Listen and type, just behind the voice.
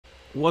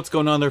What's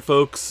going on there,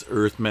 folks?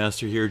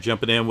 Earthmaster here,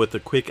 jumping in with a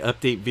quick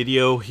update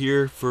video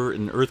here for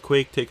an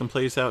earthquake taking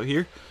place out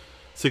here.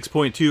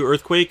 6.2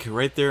 earthquake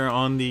right there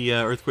on the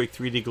earthquake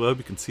 3D globe.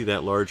 You can see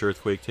that large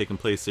earthquake taking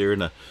place there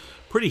in a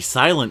pretty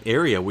silent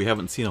area. We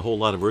haven't seen a whole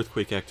lot of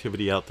earthquake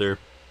activity out there,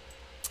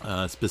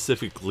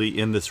 specifically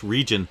in this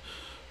region,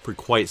 for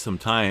quite some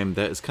time.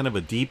 That is kind of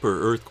a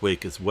deeper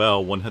earthquake as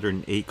well,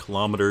 108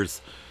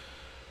 kilometers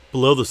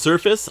below the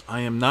surface.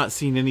 I am not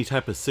seeing any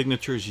type of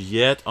signatures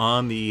yet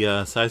on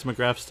the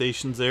seismograph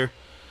stations there,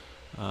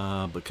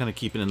 but kind of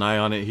keeping an eye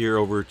on it here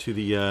over to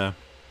the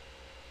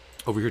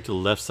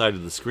left side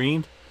of the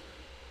screen.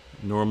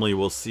 Normally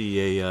we'll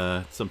see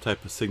a some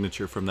type of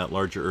signature from that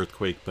larger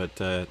earthquake, but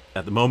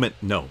at the moment,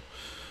 no.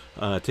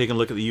 Taking a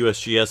look at the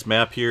USGS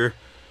map here,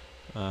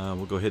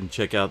 we'll go ahead and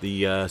check out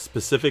the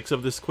specifics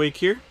of this quake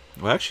here.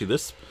 Well, actually,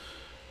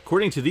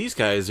 according to these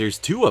guys, there's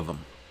two of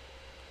them.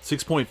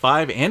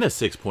 6.5 and a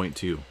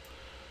 6.2.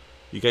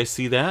 You guys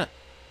see that?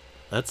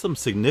 That's some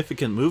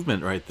significant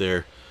movement right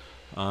there.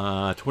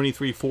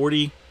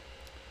 2340,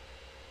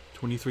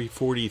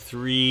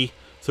 2343.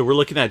 So we're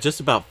looking at just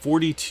about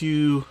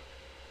 42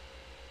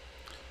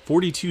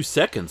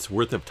 seconds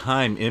worth of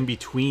time in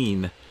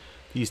between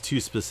these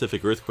two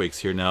specific earthquakes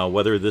here. Now,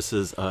 whether this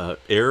is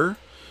error,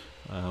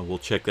 we'll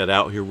check that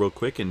out here real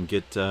quick and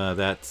get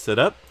that set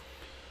up.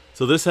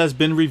 So this has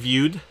been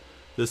reviewed.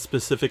 This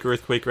specific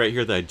earthquake right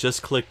here that I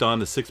just clicked on,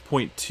 the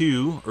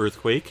 6.2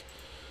 earthquake.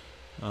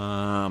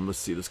 Let's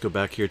see, let's go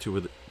back here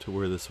to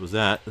where this was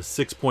at. The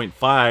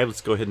 6.5,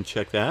 let's go ahead and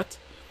check that.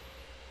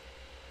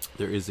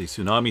 There is a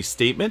tsunami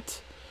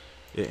statement.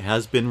 It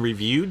has been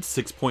reviewed,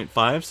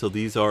 6.5, so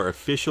these are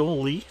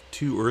officially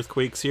two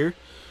earthquakes here.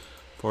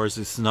 As far as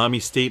the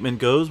tsunami statement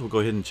goes, we'll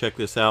go ahead and check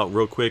this out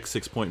real quick.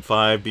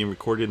 6.5 being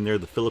recorded near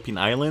the Philippine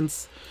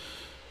Islands.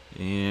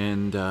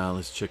 And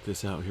let's check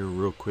this out here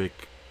real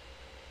quick.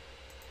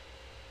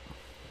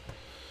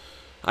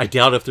 I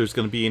doubt if there's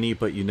going to be any,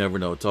 but you never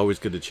know. It's always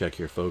good to check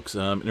here, folks.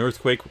 An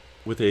earthquake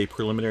with a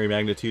preliminary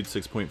magnitude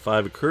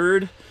 6.5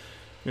 occurred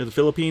near the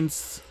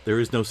Philippines. There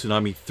is no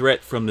tsunami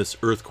threat from this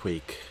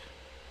earthquake.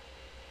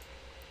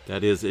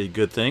 That is a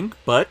good thing,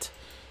 but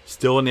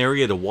still an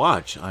area to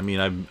watch. I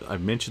mean,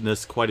 I've mentioned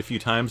this quite a few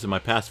times in my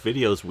past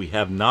videos. We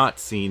have not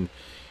seen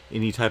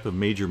any type of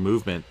major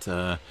movement.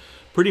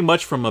 Pretty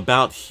much from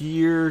about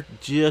here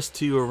just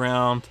to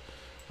around,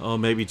 oh,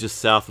 maybe just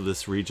south of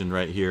this region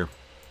right here.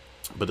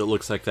 But it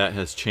looks like that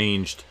has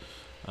changed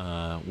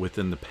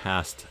within the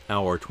past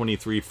hour.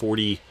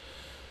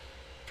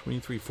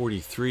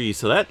 2343.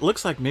 So that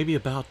looks like maybe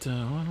about,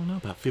 I don't know,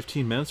 about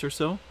 15 minutes or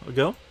so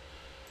ago.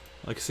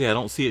 Like I say, I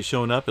don't see it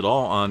showing up at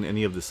all on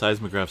any of the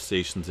seismograph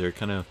stations there.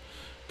 Kind of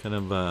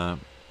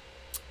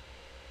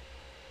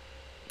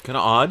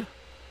odd.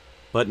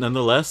 But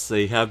nonetheless,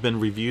 they have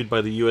been reviewed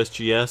by the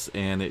USGS,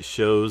 and it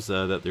shows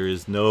that there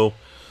is no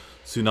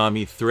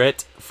tsunami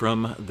threat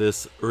from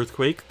this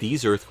earthquake.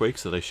 These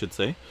earthquakes, that I should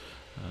say.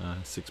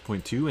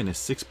 6.2 and a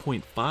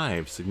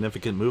 6.5.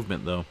 Significant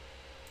movement, though,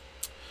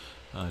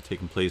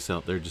 taking place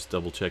out there. Just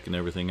double checking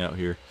everything out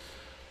here.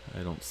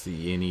 I don't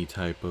see any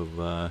type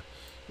of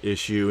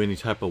issue, any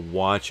type of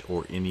watch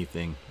or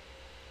anything.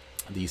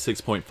 The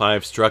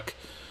 6.5 struck,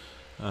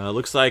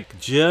 looks like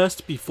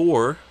just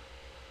before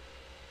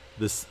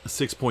this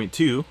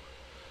 6.2,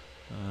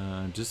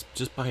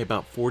 just by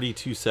about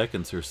 42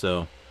 seconds or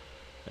so.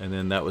 And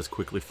then that was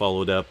quickly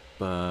followed up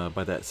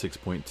by that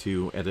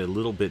 6.2 at a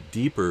little bit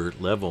deeper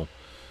level,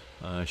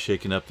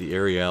 shaking up the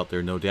area out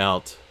there, no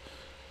doubt.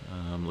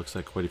 Looks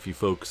like quite a few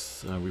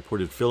folks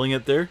reported feeling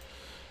it there,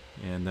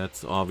 and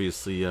that's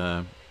obviously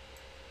a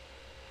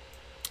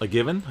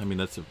given. I mean,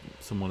 that's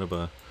somewhat of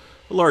a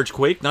large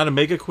quake, not a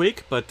mega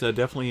quake, but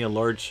definitely a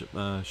large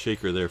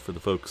shaker there for the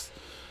folks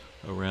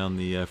around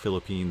the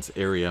Philippines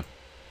area.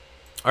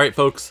 All right,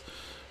 folks.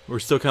 We're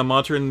still kind of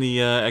monitoring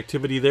the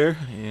activity there,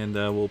 and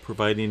we'll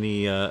provide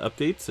any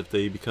updates if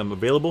they become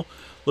available.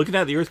 Looking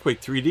at the earthquake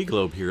 3D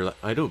globe here,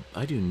 I do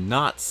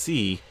not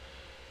see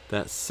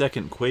that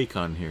second quake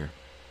on here.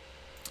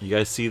 You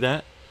guys see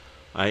that?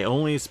 I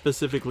only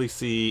specifically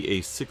see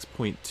a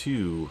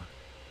 6.2.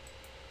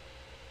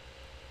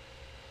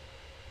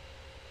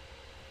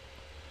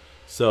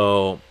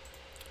 So,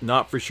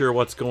 not for sure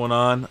what's going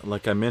on.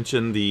 Like I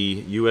mentioned,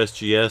 the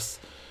USGS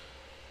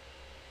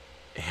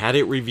had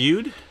it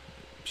reviewed.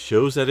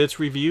 Shows that it's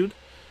reviewed.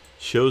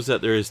 Shows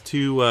that there is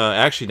two.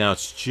 Actually, now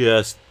it's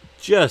just.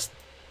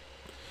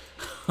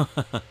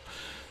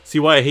 See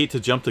why I hate to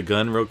jump the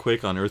gun real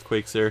quick on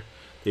earthquakes there.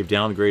 They've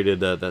downgraded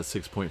that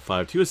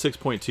 6.5 to a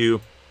 6.2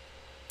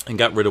 and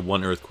got rid of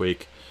one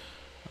earthquake,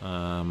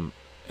 and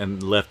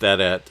left that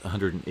at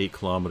 108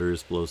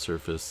 kilometers below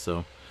surface.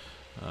 So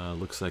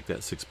looks like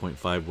that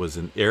 6.5 was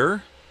an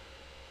error,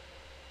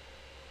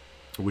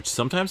 which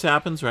sometimes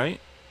happens, right?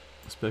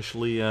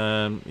 Especially,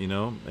 you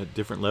know, at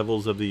different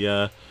levels of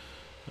the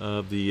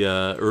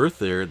Earth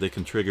there, they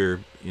can trigger,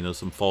 you know,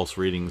 some false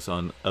readings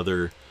on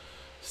other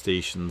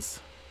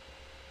stations.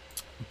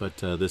 But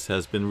this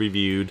has been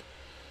reviewed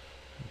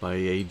by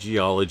a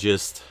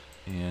geologist,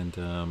 and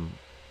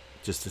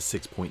just a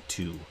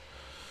 6.2.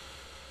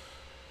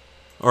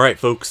 All right,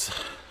 folks.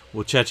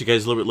 We'll chat you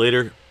guys a little bit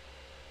later.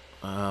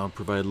 I'll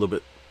provide a little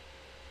bit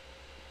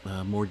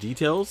more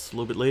details a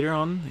little bit later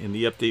on in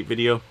the update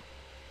video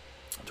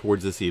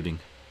towards this evening.